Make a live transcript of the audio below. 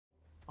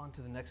on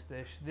to the next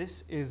dish.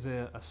 This is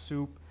a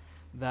soup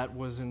that I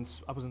was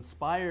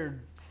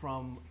inspired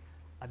from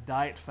a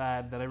diet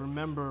fad that I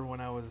remember when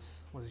I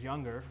was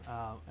younger,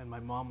 and my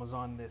mom was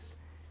on this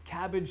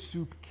cabbage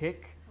soup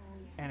kick,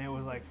 and it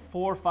was like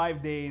 4 or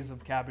 5 days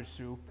of cabbage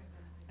soup,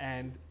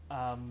 and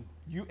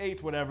you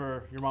ate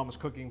whatever your mom was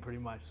cooking pretty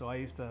much. So I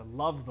used to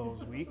love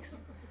those weeks.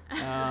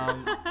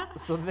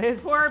 So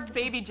this poor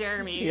baby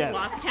Jeremy yes.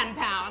 lost 10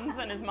 pounds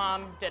and his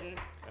mom didn't.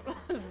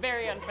 It was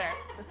very unfair.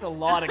 That's a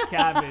lot of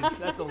cabbage.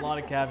 That's a lot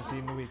of cabbage to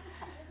eat in a week.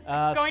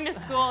 Going to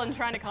school and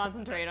trying to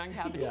concentrate on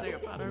cabbage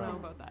soup. I don't know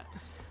about that.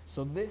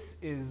 So this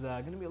is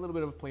going to be a little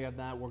bit of a play at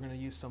that. We're going to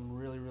use some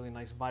really, really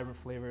nice, vibrant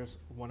flavors.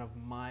 One of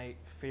my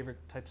favorite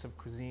types of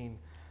cuisine.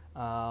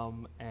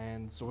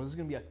 And so this is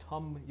going to be a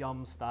Tom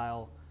Yum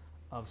style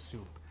of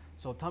soup.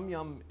 So Tom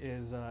Yum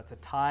is it's a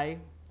Thai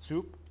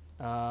soup.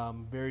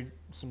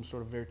 Some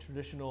sort of very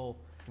traditional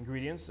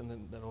ingredients, and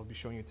then that I'll be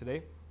showing you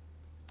today.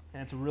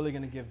 And it's really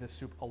going to give this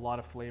soup a lot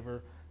of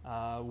flavor.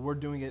 We're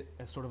doing it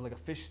as sort of like a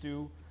fish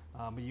stew,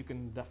 but you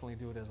can definitely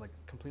do it as like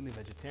completely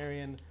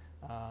vegetarian,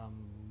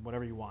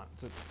 whatever you want.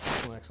 It's an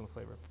excellent, excellent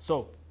flavor.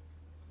 So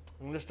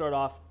I'm going to start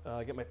off,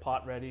 get my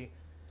pot ready,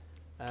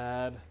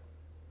 add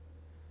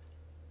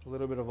a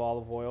little bit of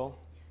olive oil.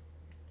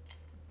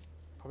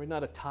 Probably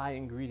not a Thai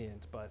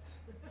ingredient, but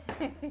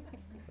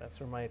that's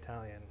where my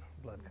Italian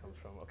blood comes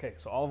from. Okay,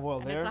 so olive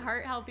oil there. It's a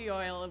heart-healthy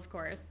oil, of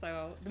course.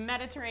 So the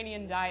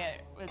Mediterranean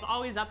diet was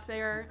always up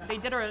there. They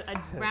did a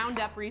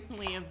roundup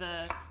recently of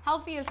the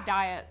healthiest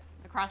diets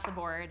across the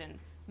board, and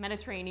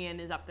Mediterranean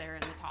is up there in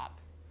the top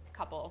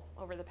couple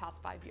over the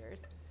past 5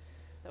 years.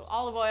 So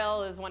olive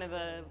oil is one of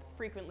the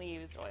frequently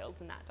used oils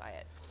in that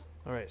diet.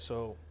 All right,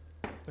 so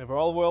we have our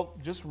olive oil.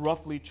 Just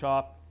roughly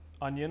chop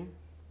onion,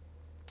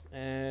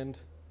 and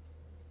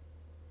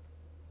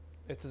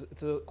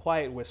it's a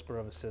quiet whisper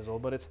of a sizzle,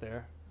 but it's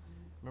there.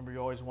 Remember, you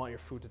always want your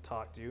food to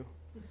talk to you.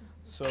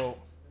 So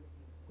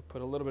we'll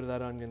put a little bit of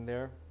that onion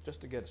there just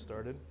to get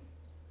started.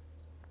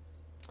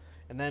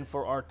 And then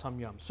for our Tom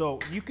Yum. So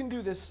you can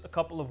do this a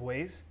couple of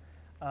ways.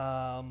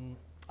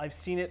 I've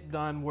seen it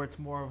done where it's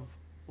more of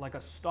like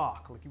a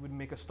stock, like you would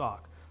make a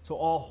stock. So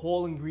all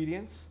whole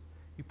ingredients,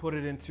 you put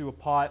it into a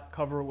pot,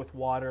 cover it with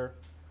water,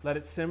 let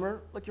it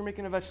simmer like you're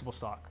making a vegetable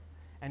stock.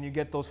 And you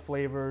get those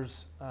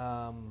flavors,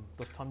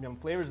 those Tom Yum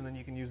flavors, and then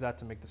you can use that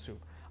to make the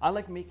soup. I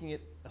like making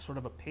it a sort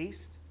of a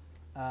paste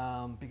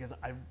because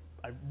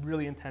it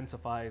really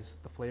intensifies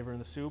the flavor in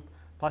the soup.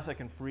 Plus I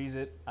can freeze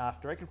it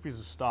after. I can freeze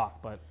the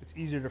stock, but it's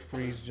easier to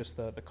freeze just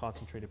the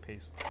concentrated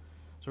paste.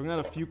 So we're gonna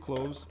add a few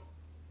cloves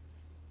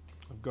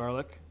of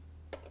garlic.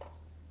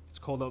 It's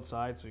cold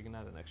outside, so you can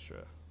add an extra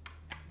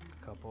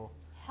couple.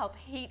 Help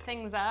heat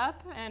things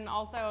up, and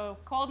also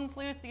cold and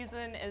flu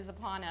season is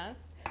upon us,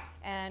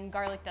 and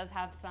garlic does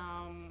have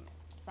some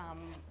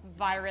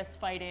virus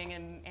fighting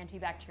and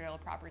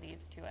antibacterial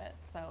properties to it.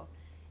 So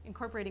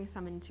incorporating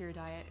some into your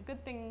diet, a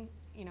good thing,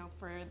 you know,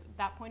 for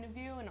that point of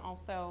view, and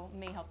also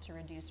may help to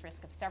reduce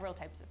risk of several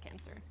types of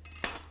cancer.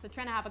 So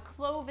trying to have a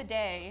clove a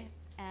day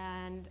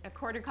and a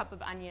 1/4 cup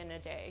of onion a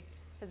day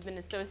has been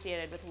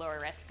associated with lower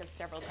risk of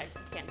several types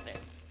of cancer.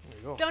 There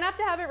you go. Don't have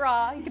to have it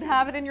raw, you can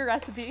have it in your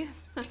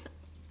recipes.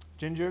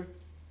 Ginger,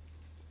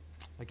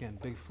 again,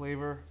 big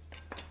flavor,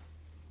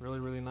 really,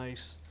 really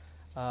nice.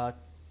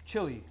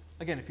 Chili.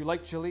 Again, if you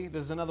like chili,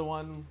 this is another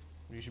one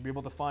you should be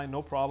able to find,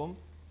 no problem.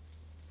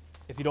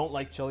 If you don't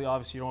like chili,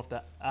 obviously you don't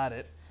have to add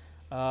it.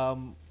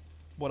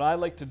 What I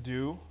like to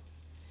do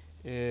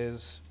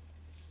is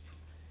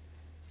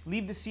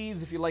leave the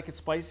seeds if you like it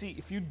spicy.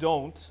 If you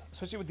don't,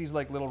 especially with these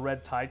like little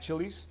red Thai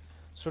chilies,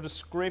 sort of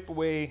scrape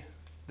away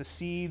the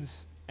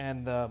seeds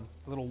and the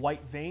little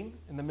white vein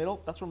in the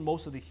middle. That's where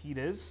most of the heat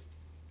is.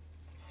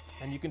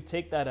 And you can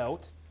take that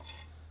out.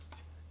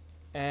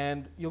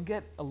 And you'll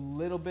get a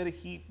little bit of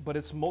heat, but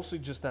it's mostly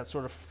just that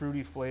sort of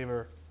fruity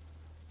flavor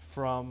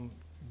from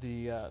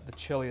the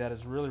chili that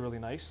is really, really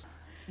nice.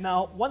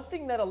 Now, one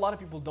thing that a lot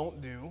of people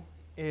don't do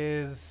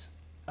is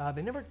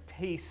they never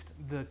taste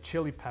the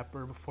chili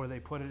pepper before they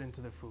put it into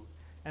their food.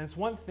 And it's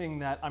one thing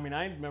that, I mean,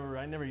 I remember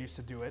I never used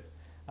to do it,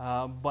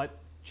 but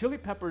chili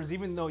peppers,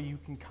 even though you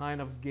can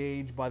kind of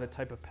gauge by the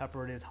type of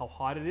pepper it is, how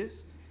hot it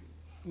is,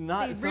 it's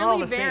not all the same. They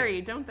really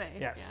vary, don't they?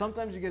 Yeah,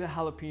 sometimes you get a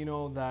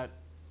jalapeno that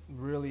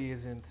really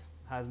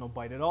has no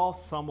bite at all.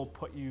 Some will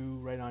put you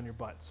right on your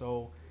butt.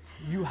 So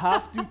you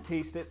have to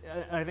taste it.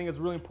 I think it's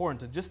really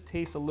important to just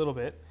taste a little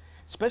bit,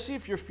 especially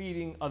if you're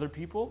feeding other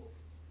people,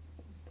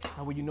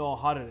 when you know how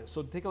hot it is.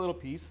 So take a little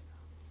piece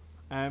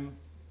and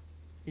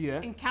eat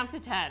it. And count to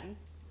 10,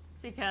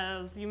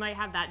 because you might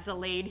have that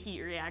delayed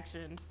heat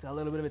reaction. It's a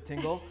little bit of a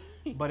tingle,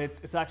 but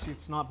it's actually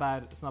not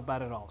bad. It's not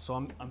bad at all. So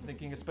I'm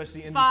thinking,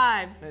 especially in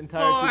 5, this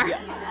entire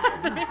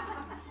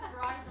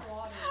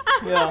 4.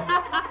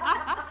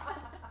 Yeah.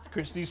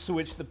 Christy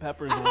switched the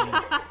peppers on me.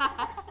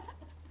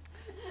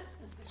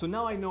 So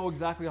now I know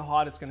exactly how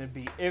hot it's going to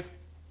be. If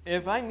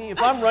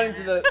I'm running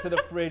to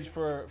the fridge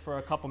for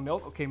a cup of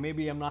milk, okay,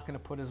 maybe I'm not going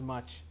to put as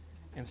much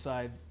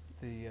inside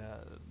the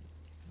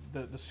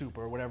soup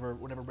or whatever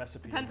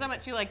recipe. Depends how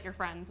much you like your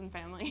friends and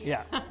family.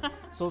 Yeah.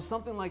 So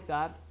something like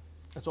that,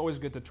 it's always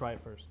good to try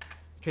it first.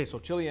 Okay, so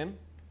chili in.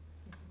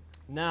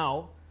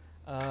 Now,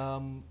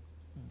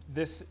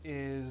 this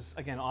is,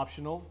 again,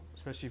 optional,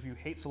 especially if you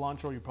hate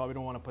cilantro, you probably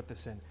don't want to put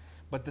this in.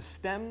 But the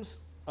stems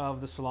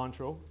of the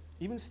cilantro,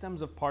 even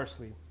stems of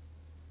parsley,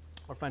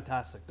 are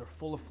fantastic. They're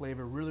full of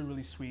flavor, really,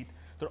 really sweet.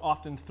 They're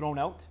often thrown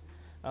out,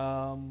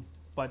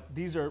 but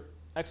these are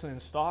excellent in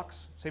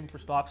stocks. Save them for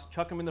stocks.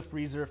 Chuck them in the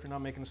freezer if you're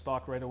not making a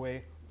stock right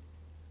away.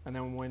 And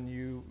then when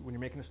you're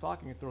making a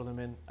stock, you can throw them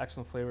in.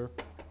 Excellent flavor.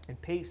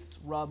 And pastes,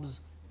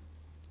 rubs,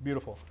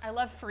 beautiful. I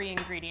love free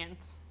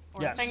ingredients.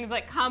 Or Yes. things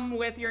that come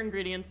with your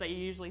ingredients that you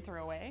usually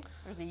throw away.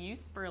 There's a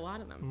use for a lot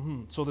of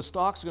them. So the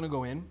stock's gonna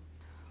go in.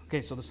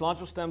 Okay, so the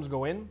cilantro stems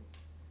go in.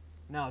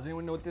 Now, does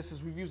anyone know what this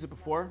is? We've used it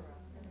before.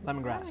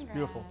 Lemongrass,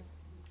 beautiful.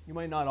 You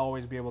might not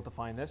always be able to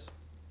find this,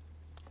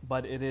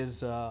 but it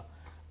is an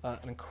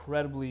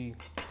incredibly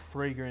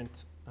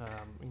fragrant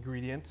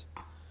ingredient.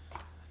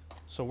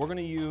 So we're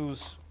gonna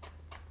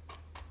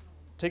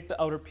take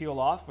the outer peel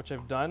off, which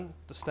I've done,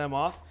 the stem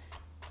off,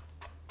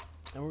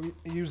 and we're gonna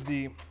use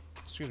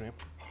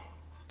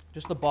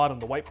just the bottom,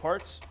 the white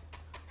parts.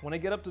 When I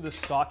get up to the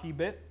stalky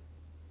bit,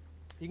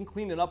 you can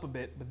clean it up a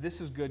bit, but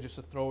this is good just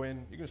to throw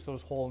in. You can just throw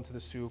this whole into the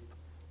soup.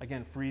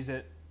 Again, freeze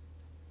it,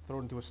 throw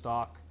it into a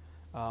stock.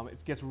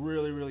 It gets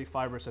really, really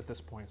fibrous at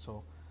this point,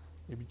 so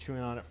you'll be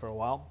chewing on it for a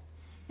while.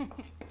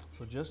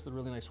 So just the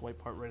really nice white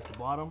part right at the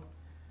bottom.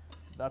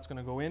 That's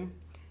gonna go in.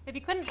 If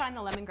you couldn't find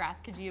the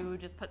lemongrass, could you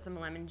just put some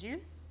lemon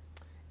juice?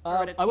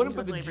 I wouldn't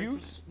put the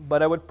juice,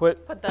 but I would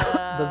put the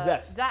the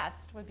zest.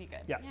 Zest would be good.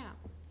 Yeah.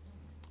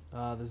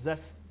 The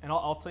zest, and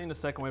I'll tell you in a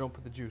second why I don't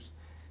put the juice.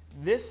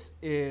 This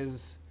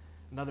is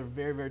another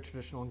very, very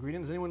traditional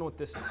ingredient. Does anyone know what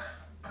this is?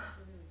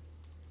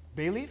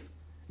 Bay leaf?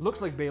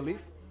 Looks like bay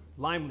leaf.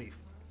 Lime leaf.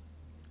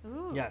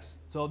 Ooh. Yes.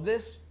 So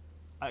this,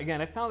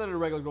 again, I found it at a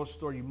regular grocery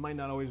store. You might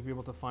not always be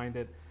able to find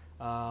it.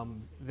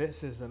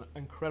 This is an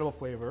incredible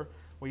flavor.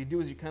 What you do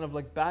is you kind of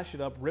like bash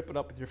it up, rip it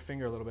up with your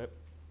finger a little bit.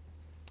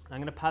 I'm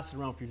going to pass it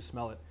around for you to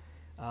smell it.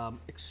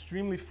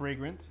 Extremely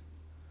fragrant.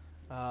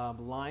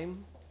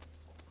 Lime.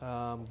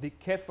 The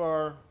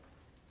kefir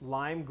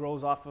lime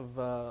grows off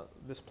of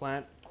this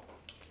plant.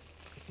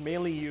 It's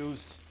mainly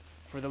used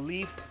for the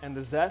leaf and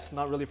the zest,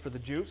 not really for the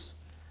juice.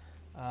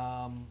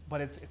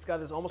 But it's got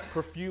this almost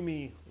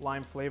perfumey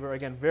lime flavor.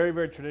 Again, very,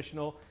 very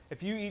traditional.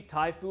 If you eat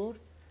Thai food,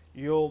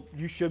 you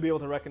should be able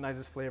to recognize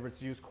this flavor.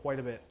 It's used quite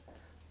a bit.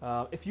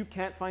 If you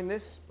can't find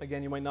this,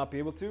 again, you might not be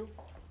able to.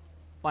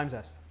 Lime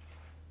zest.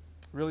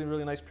 Really,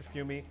 really nice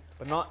perfumey,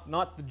 but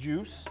not the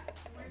juice.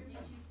 Where did you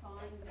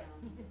find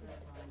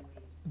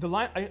The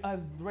lime,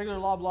 the regular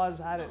Loblaws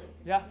had it.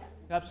 Yeah,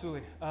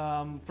 absolutely.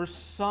 For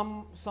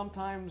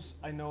sometimes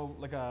I know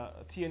like a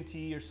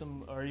TNT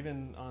or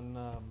even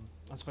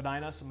on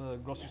Spadina, some of the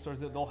grocery stores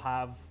they'll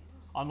have.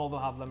 I know they'll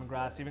have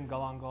lemongrass, even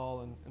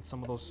galangal, and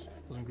some of those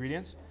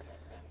ingredients.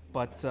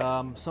 But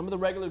some of the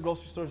regular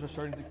grocery stores are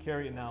starting to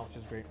carry it now, which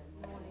is great.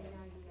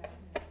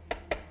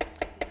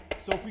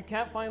 So if we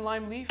can't find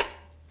lime leaf,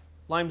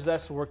 lime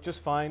zest will work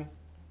just fine.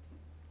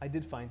 I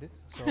did find it,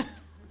 so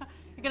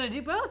You're gonna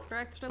do both for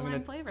extra I'm lime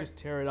gonna flavor. just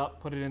tear it up,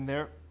 put it in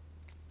there.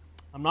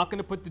 I'm not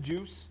gonna put the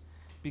juice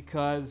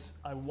because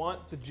I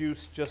want the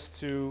juice just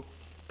to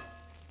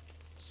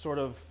sort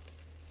of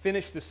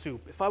finish the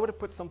soup. If I were to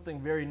put something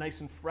very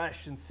nice and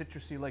fresh and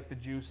citrusy like the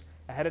juice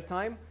ahead of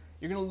time,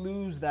 you're gonna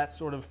lose that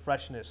sort of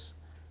freshness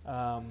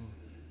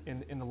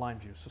in the lime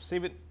juice. So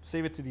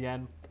save it to the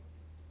end.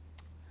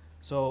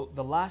 So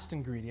the last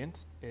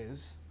ingredient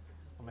is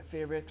my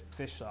favorite,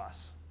 fish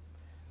sauce.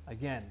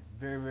 Again,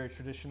 very, very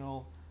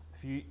traditional.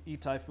 If you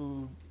eat Thai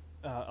food,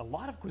 a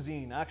lot of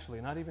cuisine actually,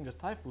 not even just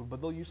Thai food,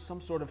 but they'll use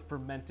some sort of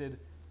fermented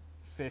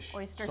fish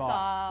Oyster sauce.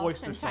 sauce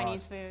Oyster and sauce.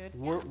 Chinese food.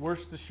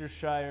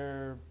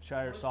 Worcestershire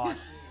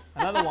sauce.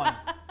 Another one.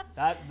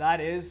 That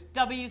is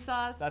W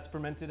sauce. that's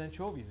fermented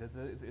anchovies.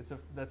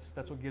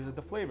 That's what gives it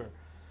the flavor.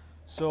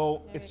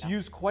 So it's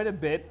used quite a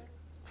bit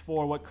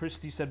for what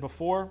Christy said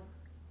before.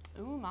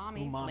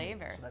 Umami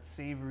flavor. So that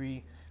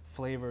savory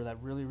flavor, that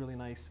really, really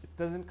nice. It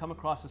doesn't come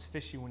across as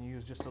fishy when you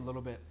use just a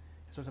little bit.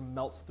 It sort of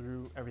melts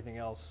through everything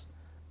else.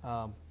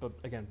 But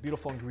again,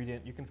 beautiful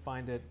ingredient. You can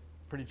find it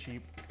pretty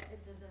cheap.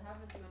 Does it have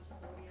as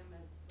much sodium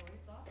as soy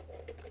sauce?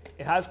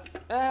 It has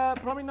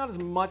probably not as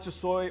much as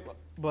soy,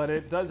 but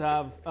it does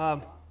have,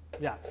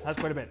 it has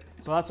quite a bit.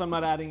 So that's why I'm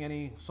not adding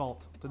any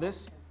salt to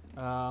this.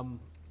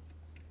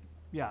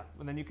 Yeah,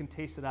 and then you can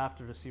taste it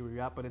after to see where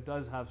you're at, but it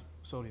does have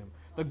sodium.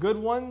 The good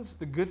ones,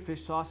 the good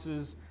fish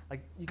sauces,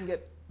 like you can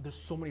get, there's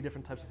so many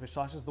different types of fish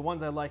sauces. The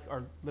ones I like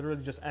are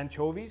literally just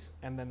anchovies,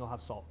 and then they'll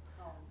have salt.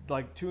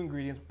 Like 2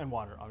 ingredients and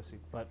water, obviously.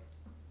 But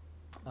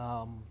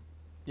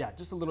yeah,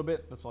 just a little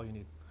bit, that's all you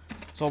need.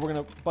 So we're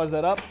gonna buzz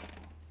that up.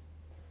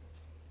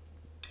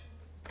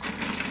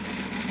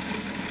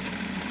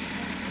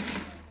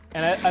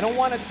 And I don't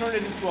want to turn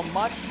it into a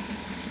mush,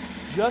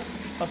 just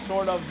a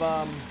sort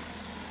of,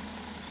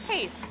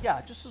 Paste.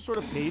 yeah, just a sort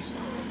of paste.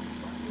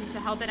 To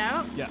help it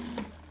out. Yeah.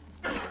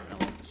 A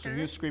little So stir.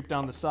 you scrape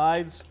down the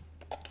sides.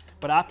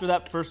 But after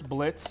that first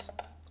blitz,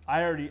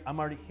 I'm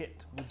already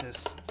hit with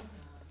this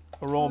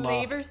aroma.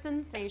 Flavor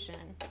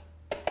sensation.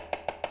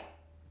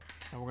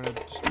 And we're gonna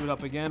just do it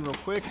up again real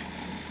quick.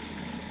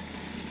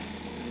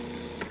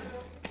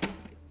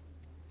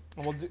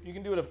 And you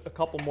can do it a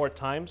couple more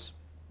times.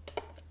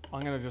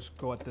 I'm gonna just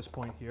go at this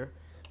point here.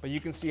 But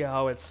you can see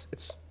how it's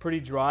pretty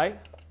dry.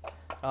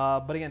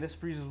 But again, this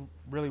freezes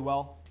really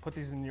well. Put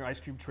these in your ice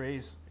cube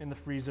trays in the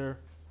freezer.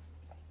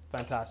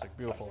 Fantastic,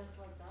 beautiful. Just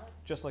like that?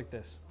 Just like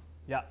this.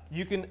 Yeah,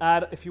 you can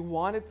add, if you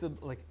want it to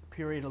like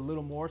puree a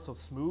little more so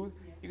it's smooth,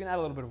 you can add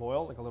a little bit of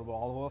oil, like a little bit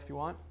of olive oil if you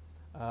want.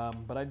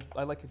 But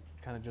I like it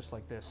kind of just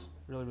like this.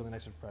 Really, really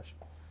nice and fresh.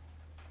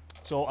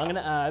 So I'm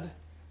gonna add,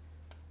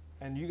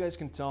 and you guys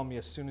can tell me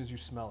as soon as you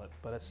smell it,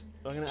 but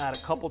I'm gonna add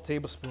a couple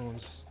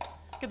tablespoons.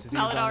 You can to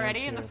smell these it onions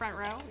already in the here. front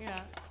row.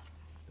 Yeah.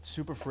 It's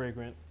super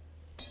fragrant.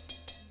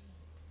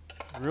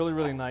 Really,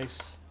 really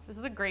nice. This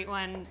is a great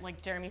one,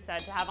 like Jeremy said,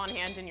 to have on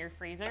hand in your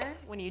freezer.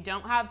 When you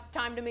don't have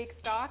time to make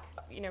stock,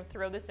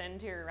 throw this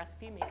into your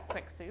recipe, make a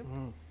quick soup.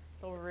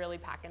 It'll really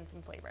pack in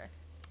some flavor.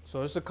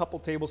 So just a couple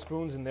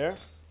tablespoons in there.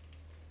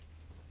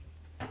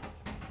 And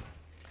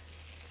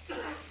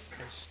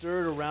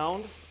stir it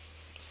around.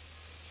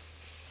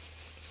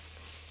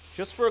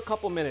 Just for a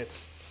couple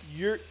minutes.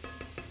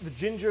 The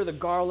ginger, the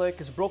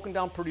garlic is broken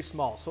down pretty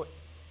small, so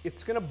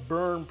it's gonna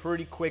burn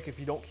pretty quick if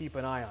you don't keep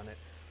an eye on it.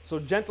 So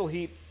gentle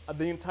heat.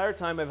 The entire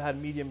time I've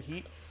had medium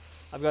heat.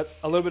 I've got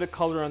a little bit of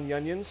color on the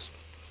onions,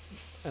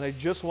 and I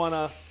just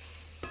wanna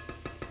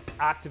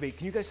activate.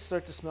 Can you guys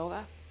start to smell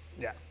that?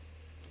 Yeah.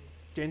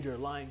 Ginger,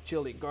 lime,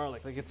 chili,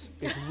 garlic. Like it's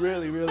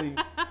really, really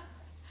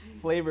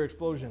flavor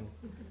explosion.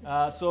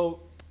 So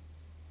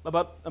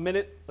about a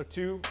minute or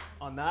two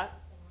on that.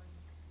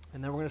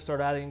 And then we're gonna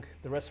start adding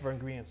the rest of our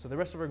ingredients. So the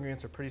rest of our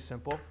ingredients are pretty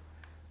simple.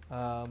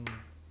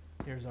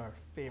 Here's our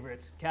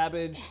favorite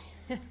cabbage.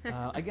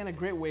 Again, a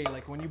great way,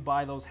 like when you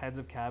buy those heads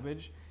of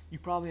cabbage, you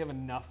probably have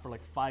enough for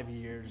like 5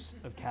 years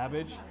of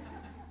cabbage.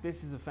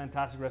 This is a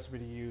fantastic recipe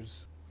to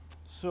use.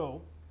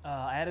 So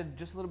I added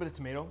just a little bit of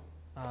tomato.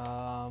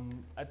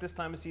 At this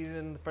time of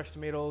season, the fresh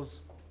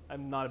tomatoes,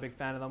 I'm not a big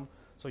fan of them.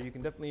 So you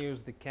can definitely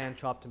use the canned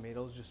chopped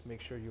tomatoes. Just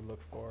make sure you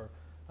look for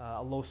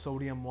a low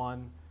sodium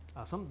one.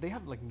 They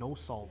have like no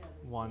salt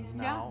ones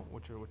now,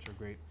 which are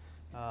great.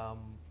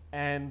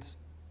 And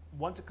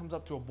once it comes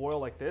up to a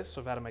boil like this,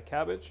 so I've added my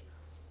cabbage.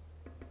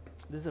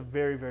 This is a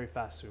very, very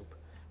fast soup.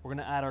 We're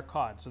gonna add our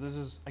cod. So this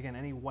is, again,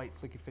 any white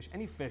flaky fish.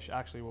 Any fish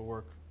actually will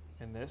work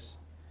in this.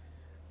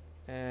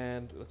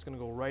 And that's gonna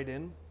go right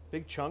in,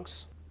 big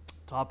chunks.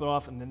 Top it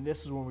off, and then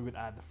this is when we would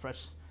add the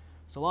fresh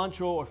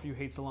cilantro, or if you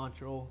hate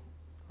cilantro,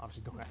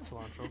 obviously don't add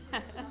cilantro.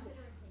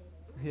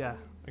 Yeah,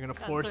 I'm gonna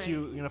force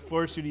you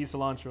to eat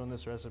cilantro in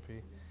this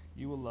recipe.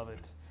 You will love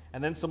it.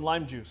 And then some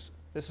lime juice.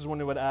 This is when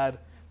we would add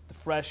the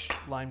fresh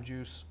lime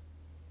juice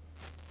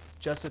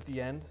just at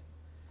the end.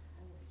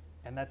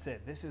 And that's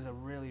it. This is a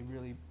really,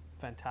 really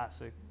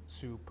fantastic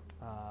soup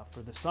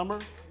for the summer,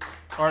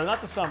 or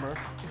not the summer,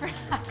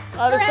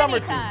 the summer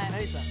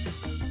anytime.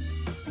 soup. Anytime.